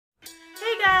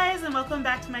guys, and welcome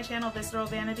back to my channel, Visceral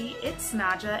Vanity. It's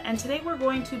Naja, and today we're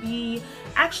going to be,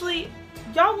 actually,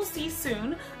 y'all will see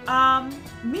soon,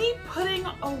 me putting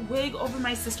a wig over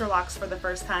my Sisterlocks for the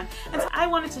first time. And so I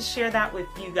wanted to share that with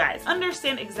you guys.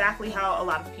 Understand exactly how a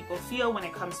lot of people feel when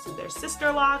it comes to their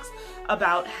Sisterlocks,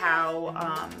 about how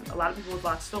a lot of people with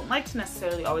locks don't like to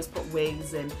necessarily always put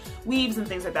wigs and weaves and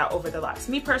things like that over their locks.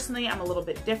 Me personally, I'm a little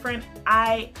bit different.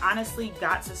 I honestly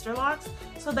got Sisterlocks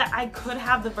so that I could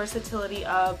have the versatility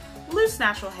of loose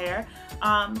natural hair,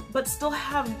 but still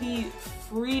have the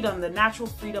freedom, the natural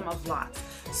freedom of locks.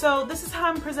 So this is how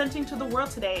I'm presenting to the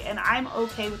world today, and I'm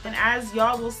okay with it. And as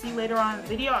y'all will see later on in the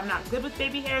video, I'm not good with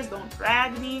baby hairs, don't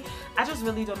drag me. I just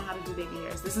really don't know how to do baby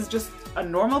hairs. This is just a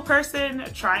normal person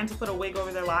trying to put a wig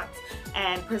over their locks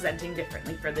and presenting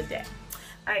differently for the day.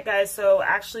 Alright guys, so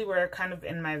actually we're kind of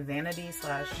in my vanity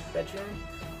slash bedroom,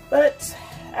 but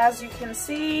as you can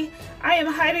see, I am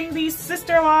hiding these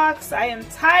Sisterlocks. I am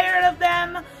tired of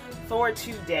them for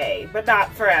today, but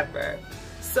not forever.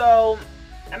 So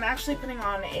I'm actually putting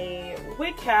on a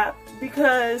wig cap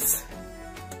because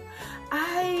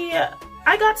I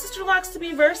got Sisterlocks to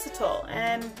be versatile,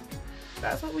 and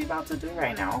that's what we about to do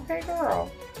right now. Okay, girl.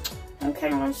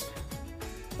 Okay,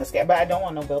 let's get. But I don't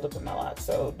want no buildup in my locks.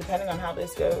 So depending on how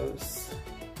this goes,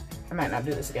 I might not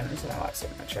do this again until my locks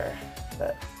get mature.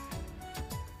 But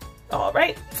all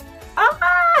right.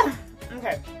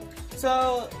 Okay.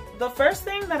 So the first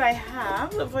thing that I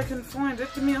have, if I can find it,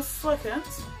 give me a second.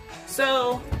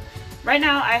 So right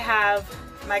now I have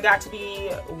my Got To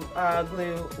Be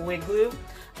glue, wig glue.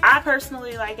 I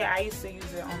personally like it. I used to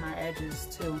use it on my edges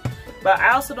too, but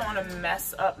I also don't want to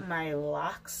mess up my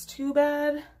locks too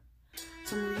bad.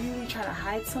 So I'm really trying to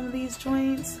hide some of these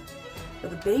joints. But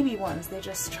the baby ones, they're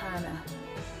just trying to,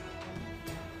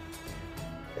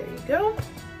 there you go.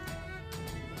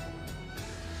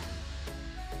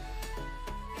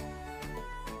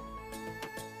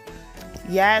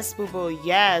 Yes, boo-boo,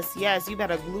 yes, yes, you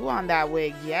better glue on that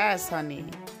wig. Yes, honey.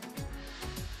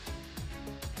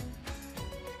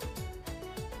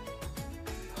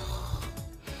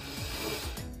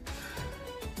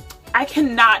 I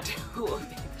cannot do it.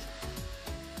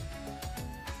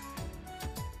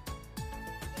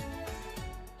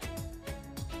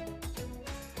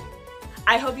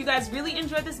 I hope you guys really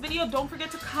enjoyed this video. Don't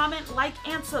forget to comment, like,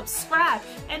 and subscribe.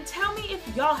 And tell me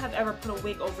if y'all have ever put a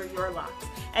wig over your locks.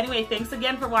 Anyway, thanks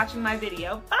again for watching my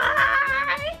video.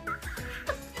 Bye!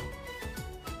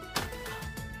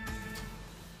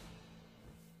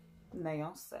 Now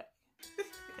y'all sick.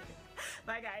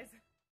 Bye, guys.